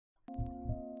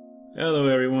Hello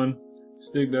everyone,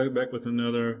 xDigDoug back with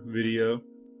another video,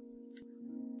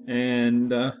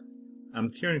 and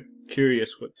I'm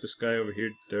curious what this guy over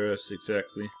here does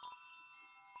exactly.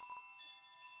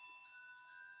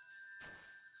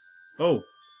 Oh,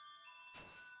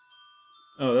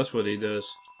 that's what he does.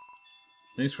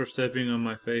 Thanks for stepping on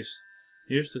my face.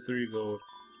 Here's the 3 gold.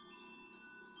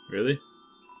 Really?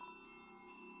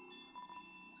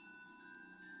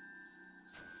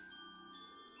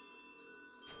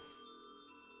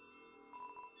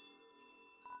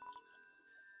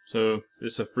 So,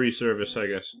 it's a free service, I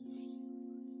guess.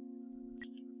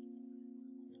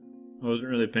 I wasn't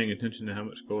really paying attention to how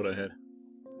much gold I had.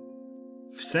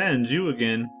 Sans, you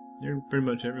again. You're pretty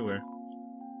much everywhere.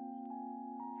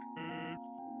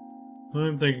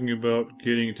 I'm thinking about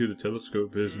getting into the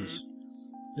telescope business.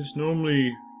 It's normally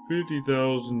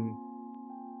 50,000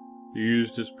 to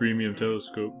use this premium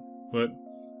telescope, but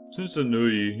since I know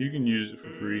you, you can use it for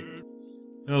free.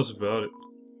 How's about it?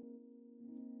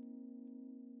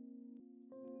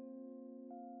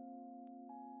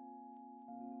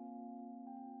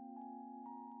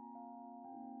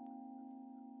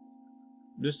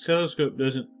 This telescope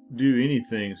doesn't do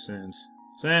anything, Sans.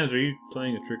 Sans, are you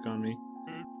playing a trick on me?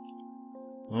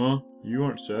 Huh? You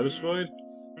aren't satisfied?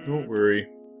 Don't worry.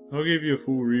 I'll give you a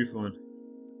full refund.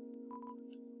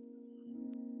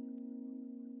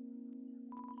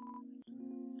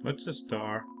 What's a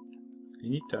star?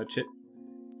 Can you touch it?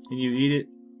 Can you eat it?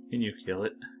 Can you kill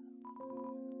it?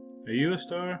 Are you a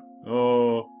star?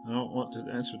 Oh, I don't want to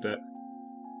answer that.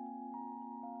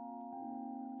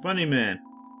 Funny man.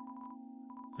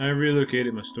 I've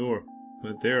relocated my store,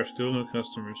 but there are still no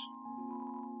customers.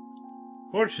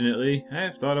 Fortunately, I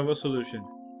have thought of a solution.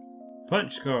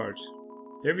 Punch cards.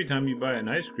 Every time you buy an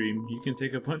ice cream, you can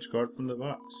take a punch card from the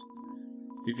box.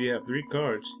 If you have 3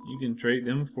 cards, you can trade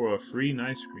them for a free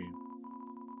ice cream.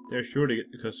 They're sure to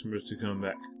get the customers to come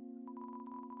back.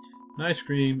 An ice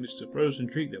cream is the frozen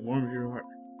treat that warms your heart.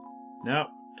 Now,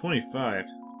 25.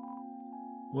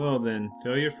 Well then,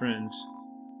 tell your friends.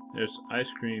 There's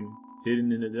ice cream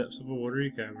hidden in the depths of a watery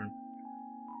cavern.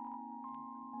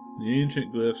 The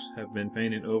ancient glyphs have been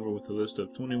painted over with a list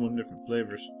of 21 different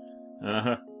flavors.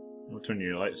 I'll turn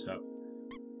your lights out.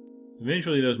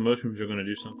 Eventually those mushrooms are going to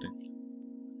do something.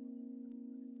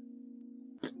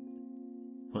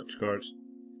 Punch cards.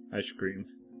 Ice cream.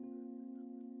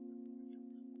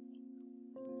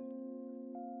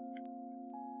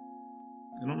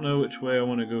 I don't know which way I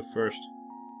want to go first.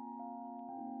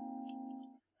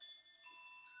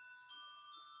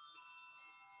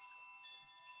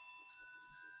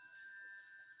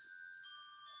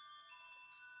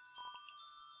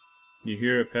 You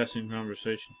hear a passing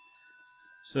conversation.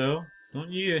 So, don't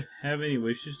you have any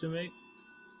wishes to make?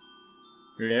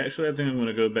 Actually, I think I'm going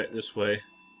to go back this way.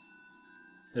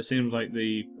 That seems like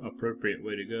the appropriate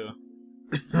way to go.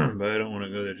 But I don't want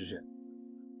to go there just yet.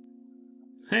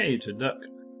 Hey, it's a duck.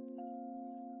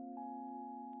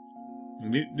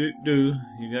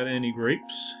 You got any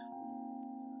grapes?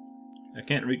 I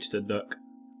can't reach the duck.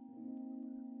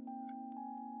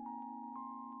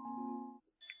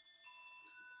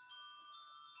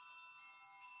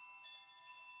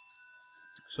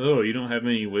 So, you don't have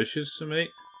any wishes to make?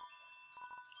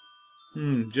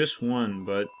 Just one,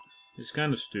 but it's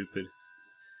kind of stupid.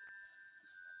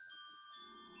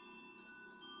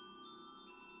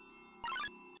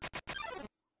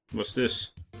 What's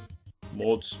this?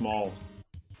 Mold small.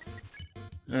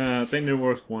 I think they're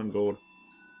worth 1 gold.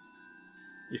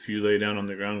 If you lay down on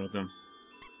the ground with them.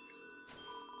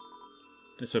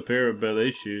 It's a pair of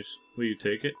ballet shoes. Will you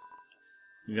take it?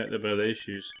 You got the ballet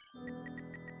shoes.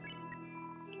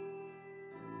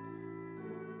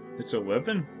 It's a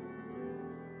weapon?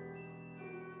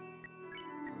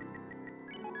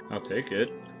 I'll take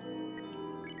it.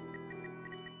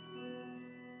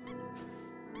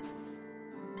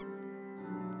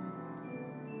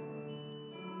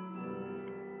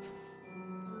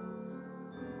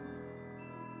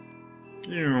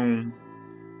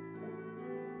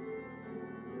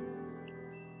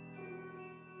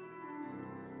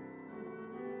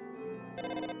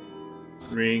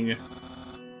 Ring.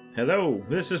 Hello,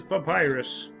 this is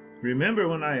Papyrus. Remember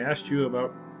when I asked you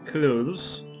about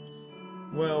clothes?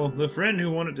 Well, the friend who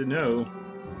wanted to know,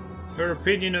 her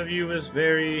opinion of you is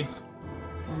very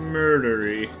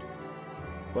murdery.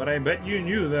 But I bet you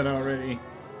knew that already.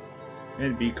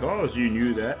 And because you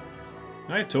knew that,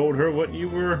 I told her what you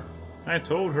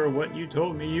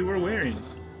told me you were wearing.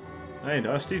 A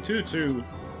dusty tutu.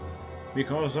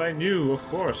 Because I knew, of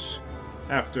course,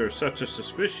 after such a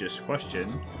suspicious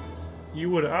question, you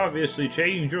would obviously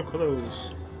change your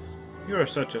clothes. You're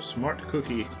such a smart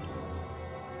cookie.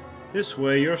 This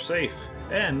way you're safe.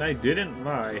 And I didn't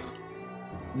lie.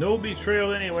 No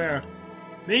betrayal anywhere.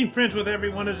 Being friends with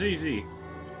everyone is easy.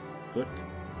 Click.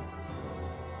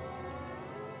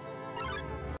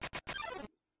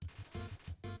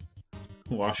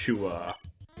 Washua.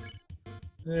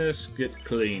 Let's get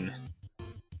clean.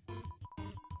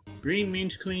 Green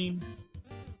means clean.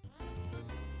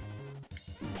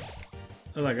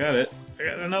 Oh, I got it. I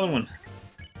got another one.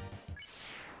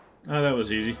 Oh, that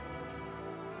was easy.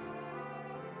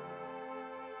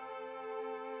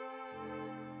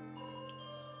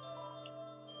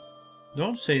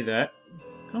 Don't say that.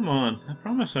 Come on. I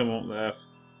promise I won't laugh.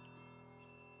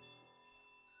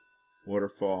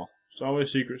 Waterfall. There's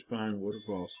always secrets behind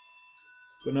waterfalls.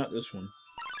 But not this one.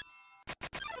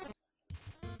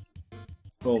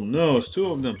 Oh no, it's two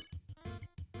of them.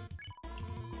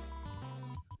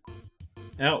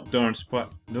 Out, darn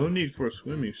spot. No need for a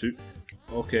swimming suit.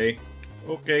 Okay.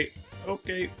 Okay.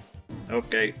 Okay.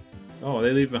 Okay. Oh,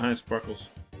 they leave behind sparkles.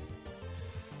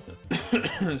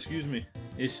 Excuse me.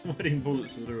 A sweating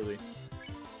bullets, literally.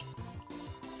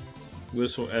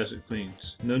 Whistle as it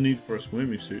cleans. No need for a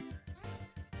swimming suit.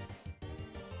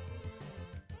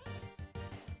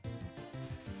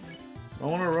 I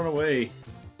want to run away.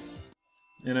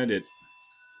 And I did.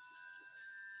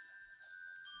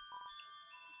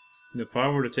 The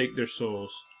power to take their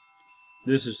souls.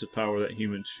 This is the power that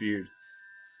humans feared.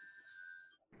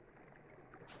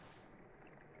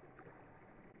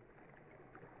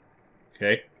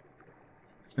 Okay.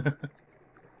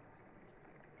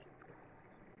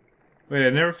 Wait, I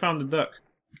never found the duck.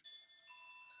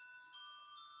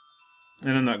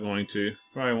 And I'm not going to.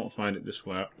 Probably won't find it this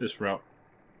route.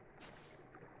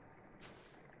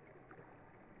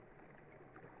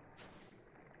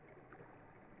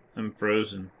 I'm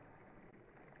frozen.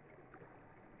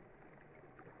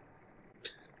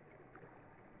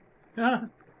 Ah.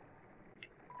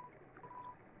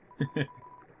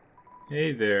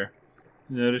 Hey there.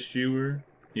 Noticed you were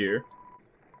here.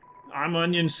 I'm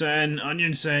Onion-san.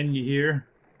 Onion-san, you here?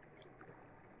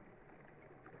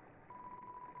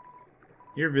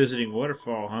 You're visiting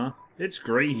Waterfall, huh? It's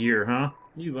great here, huh?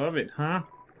 You love it, huh?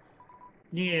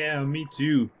 Yeah, me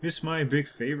too. It's my big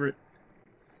favorite.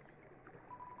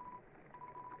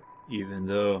 Even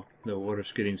though the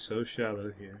water's getting so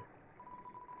shallow here,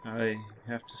 I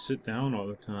have to sit down all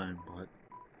the time, but...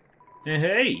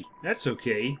 Hey, that's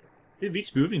okay. It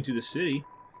beats moving to the city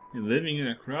and living in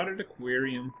a crowded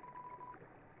aquarium.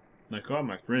 Like all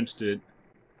my friends did.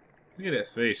 Look at that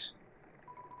face.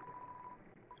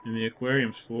 And the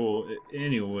aquarium's full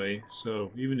anyway,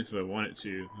 so even if I wanted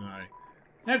to,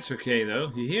 That's okay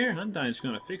though, you hear? Undyne's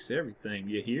gonna fix everything,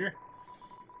 you hear?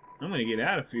 I'm gonna get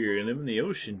out of here and live in the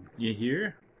ocean, you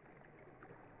hear?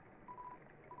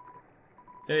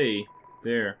 Hey,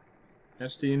 there.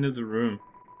 That's the end of the room.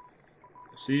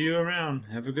 See you around.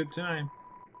 Have a good time.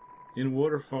 In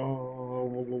Waterfall.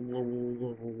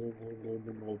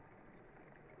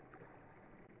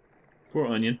 Poor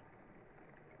Onion.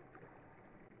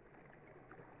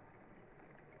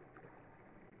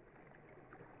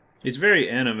 It's very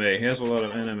anime. It has a lot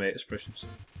of anime expressions.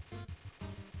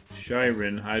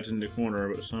 Shiren hides in the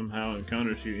corner, but somehow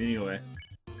encounters you anyway.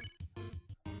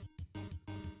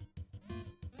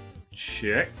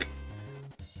 Check.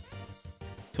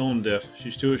 Tone deaf.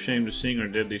 She's too ashamed to sing her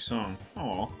deadly song.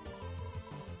 Aw.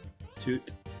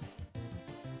 Toot.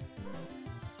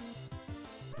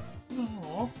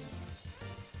 Aw.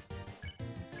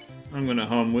 I'm gonna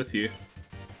hum with you.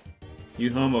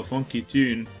 You hum a funky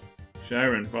tune.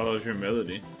 Shiren follows your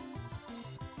melody.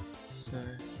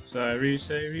 Siri,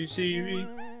 Siri, Siri.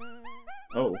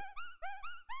 Oh.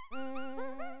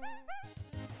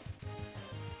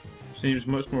 Seems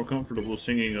much more comfortable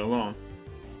singing along.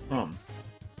 Hum.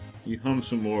 You hum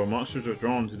some more. Monsters are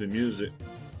drawn to the music.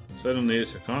 Suddenly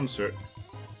it's a concert.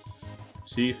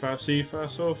 Si fa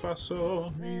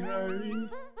so mi ra ri.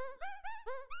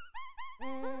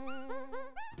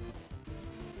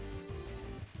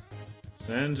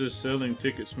 Sans is selling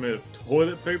tickets made of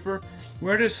toilet paper?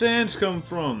 Where does Sans come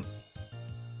from?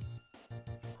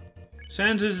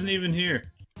 Sans isn't even here.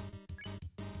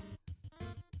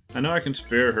 I know I can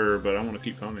spare her, but I want to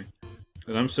keep humming.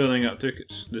 Because I'm selling out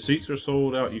tickets. The seats are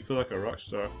sold out. You feel like a rock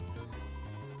star.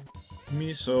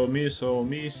 Me so, me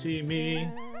see me.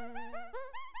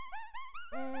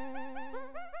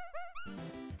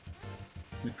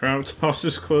 The crowd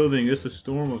tosses clothing. It's a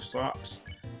storm of socks.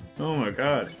 Oh my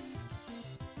god.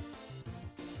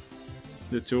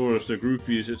 The tourists, the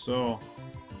groupies, it's all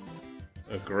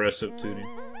aggressive tuning.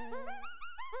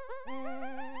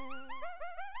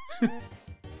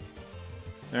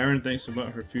 Aaron thinks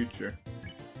about her future.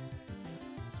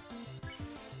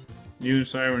 You and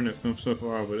Siren have come so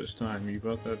far, but it's time. You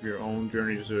both have your own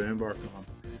journeys to embark on.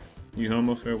 You hum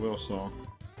a farewell song.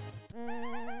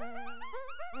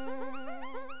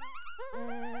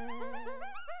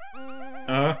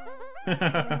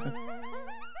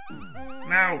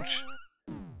 Ouch!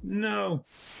 No!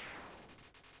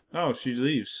 Oh, she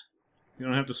leaves. You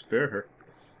don't have to spare her.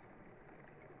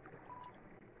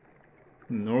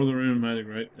 The northern room has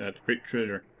a great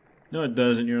treasure. No, it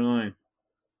doesn't. You're lying.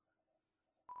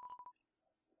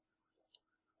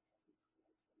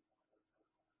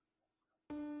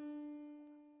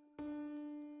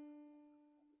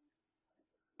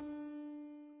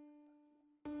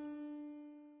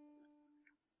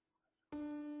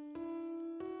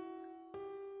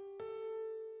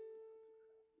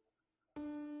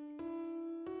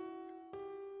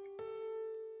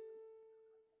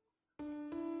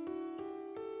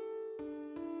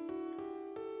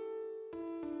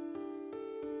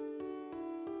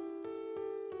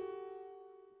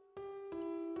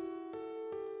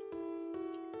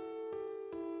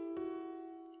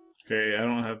 Okay, I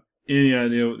don't have any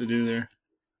idea what to do there.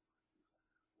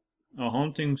 A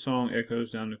haunting song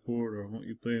echoes down the corridor. Won't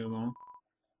you play along?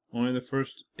 Only the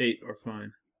first 8 are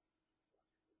fine.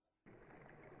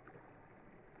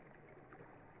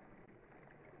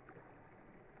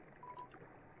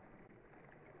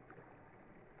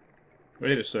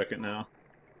 Wait a second now.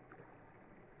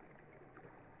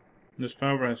 This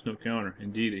power has no counter.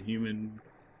 Indeed, a human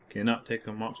cannot take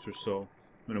a monster's soul.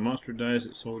 When a monster dies,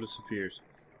 its soul disappears,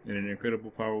 and an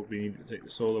incredible power will be needed to take the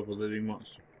soul of a living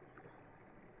monster.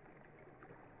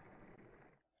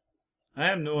 I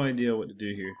have no idea what to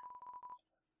do here.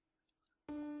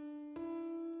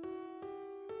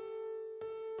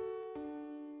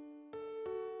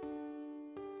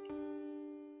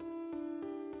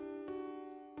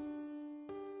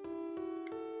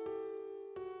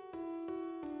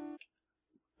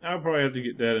 I'll probably have to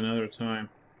get that another time.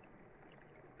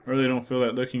 I really don't feel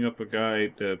like looking up a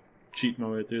guide to cheat my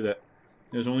way through that.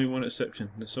 There's only one exception.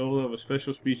 The soul of a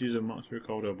special species of monster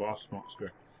called a boss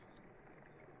monster.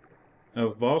 A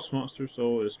boss monster's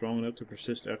soul is strong enough to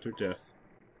persist after death,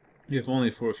 if only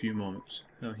for a few moments.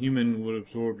 A human would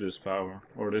absorb this power,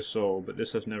 or this soul, but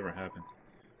this has never happened.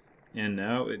 And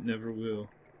now it never will.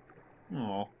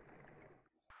 Aww.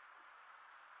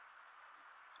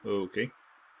 Okay.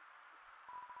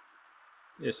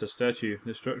 It's a statue.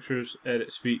 The structures at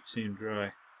its feet seem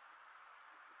dry.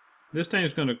 This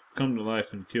thing's gonna come to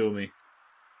life and kill me.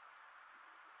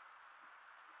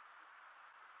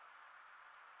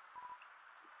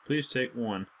 Please take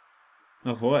one.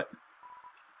 Of what?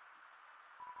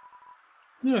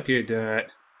 Look at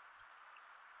that.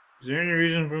 Is there any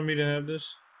reason for me to have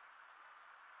this?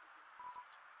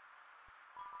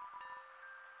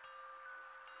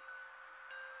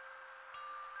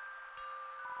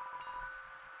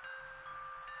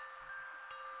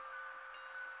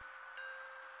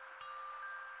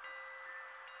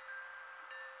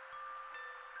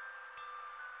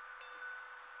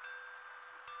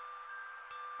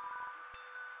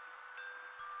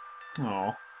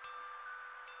 Aw.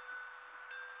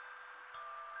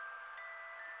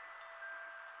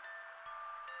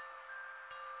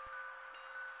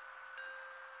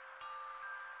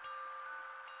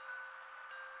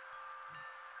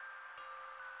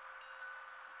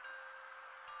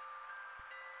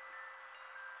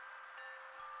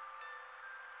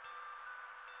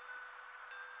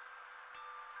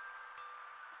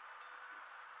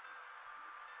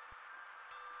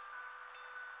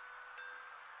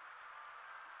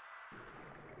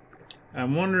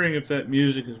 I'm wondering if that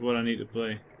music is what I need to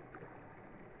play.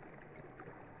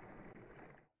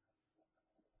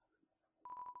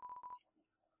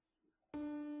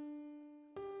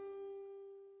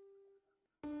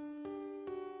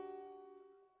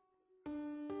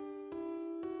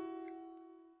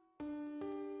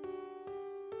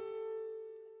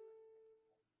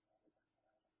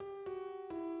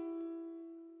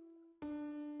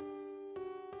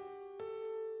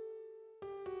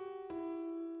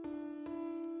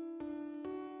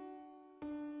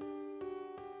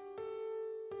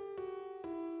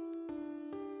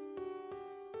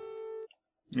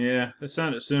 Yeah, it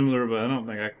sounded similar, but I don't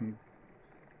think I can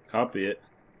copy it.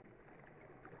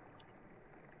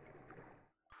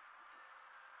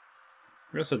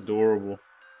 That's adorable.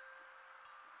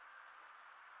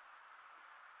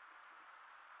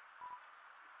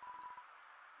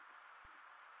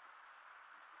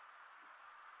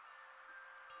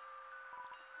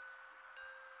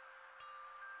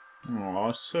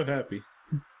 Aw, so happy.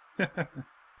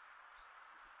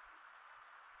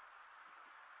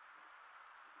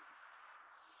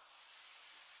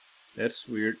 That's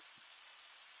weird.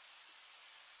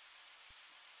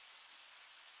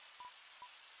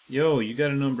 Yo, you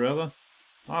got an umbrella?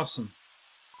 Awesome.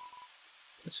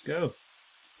 Let's go.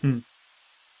 Hmm.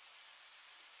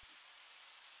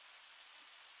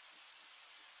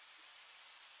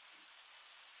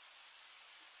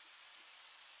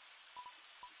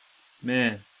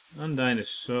 Man, Undyne is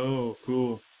so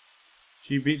cool.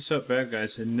 She beats up bad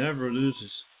guys and never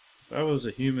loses. If I was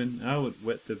a human, I would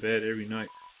wet the bed every night,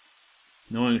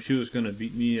 knowing she was gonna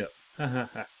beat me up. Ha ha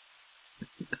ha.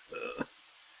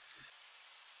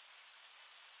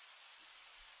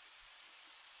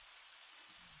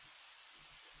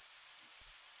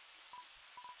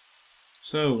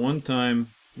 So, one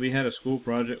time, we had a school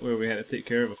project where we had to take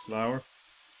care of a flower.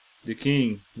 The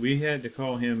king, we had to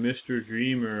call him Mr.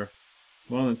 Dreamer,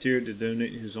 volunteered to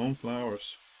donate his own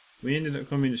flowers. We ended up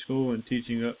coming to school and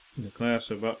teaching up in the class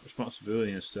about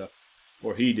responsibility and stuff.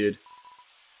 Or he did.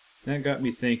 That got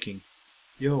me thinking,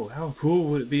 yo, how cool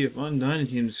would it be if Undyne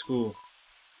came to school?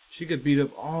 She could beat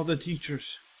up all the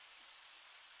teachers.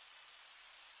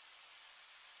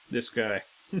 This guy.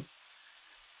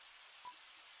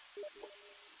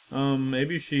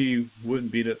 Maybe she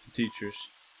wouldn't beat up the teachers.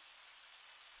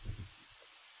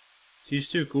 She's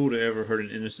too cool to ever hurt an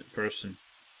innocent person.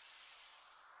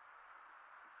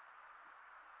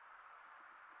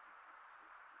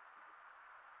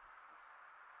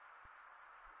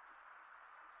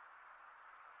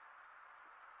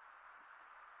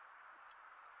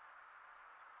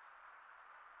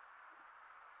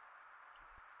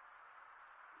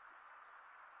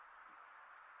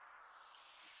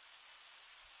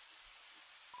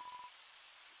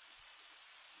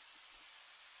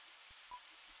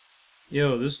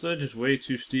 Yo, this ledge is way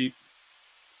too steep.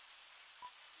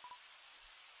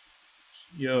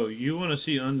 Yo, you want to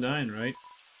see Undyne, right?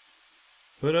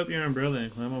 Put up your umbrella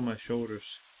and climb on my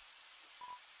shoulders.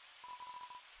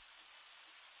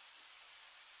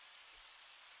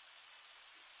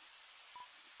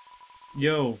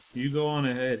 Yo, you go on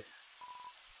ahead.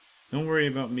 Don't worry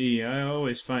about me, I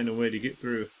always find a way to get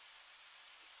through.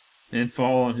 And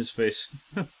fall on his face.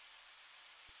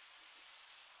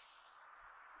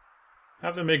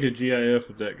 Have to make a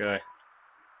GIF of that guy.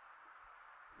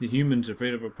 The humans,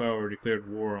 afraid of our power, declared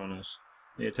war on us.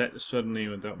 They attacked us suddenly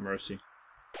and without mercy.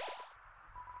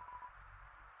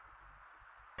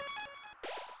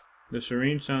 The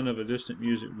serene sound of a distant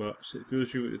music box, it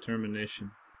fills you with determination.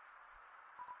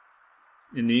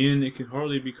 In the end, it could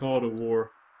hardly be called a war.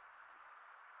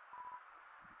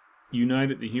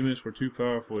 United, the humans were too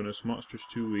powerful and us monsters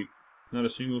too weak. Not a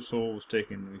single soul was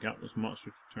taken, and the countless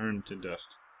monsters returned to dust.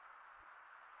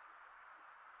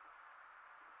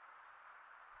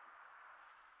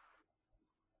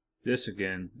 This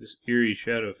again, this eerie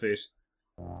shadow face.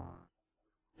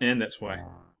 And that's why.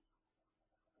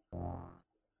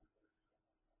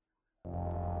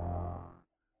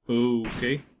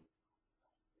 Okay.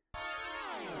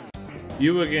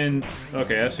 You again.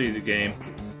 Okay, I see the game.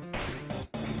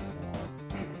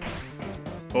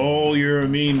 Oh, you're a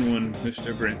mean one,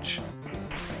 Mr. Grinch.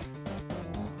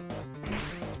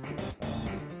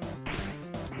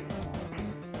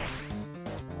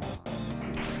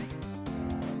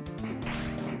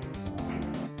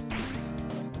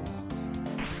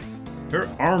 Her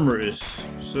armor is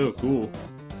so cool.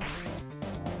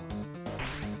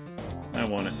 I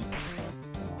want it.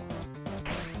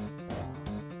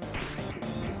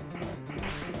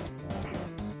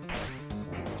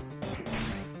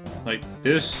 Like,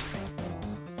 this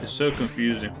is so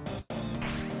confusing.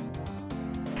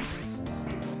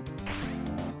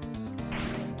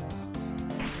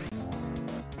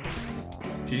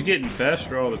 She's getting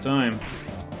faster all the time.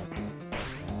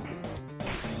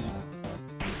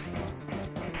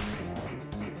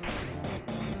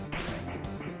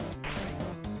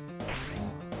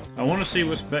 I want to see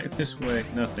what's back this way.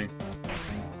 Nothing.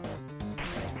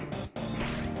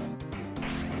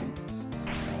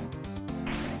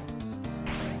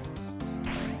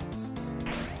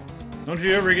 Don't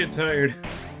you ever get tired.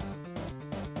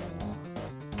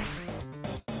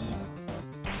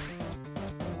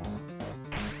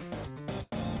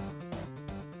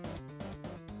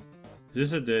 Is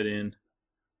this a dead end?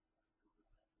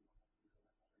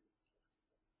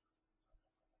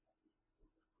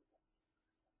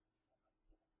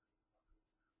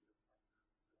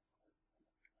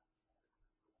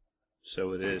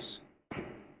 So it is.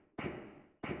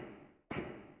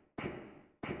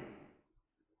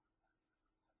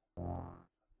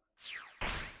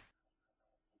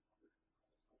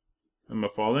 Am I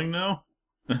falling now?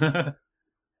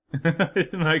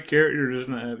 My character does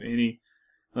not have any,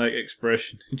 like,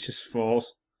 expression. It just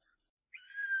falls.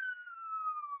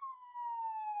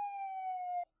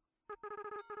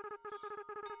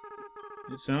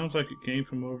 It sounds like it came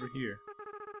from over here.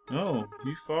 Oh,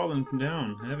 you've fallen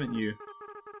down, haven't you?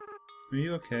 Are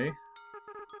you okay?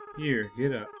 Here,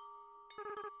 get up.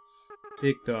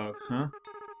 xDigDoug, huh?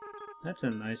 That's a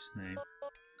nice name.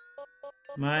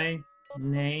 My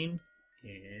name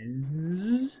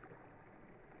is...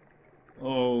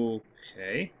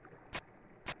 Okay.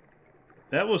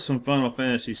 That was some Final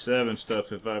Fantasy VII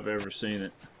stuff if I've ever seen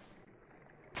it.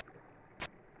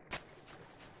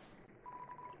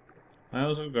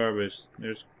 Piles of garbage.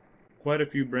 There's quite a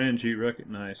few brands you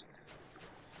recognize.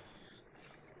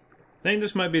 I think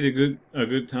this might be a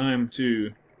good time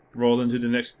to roll into the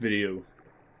next video.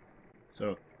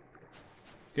 So,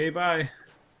 okay, bye.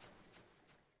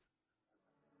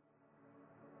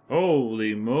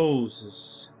 Holy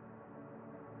Moses.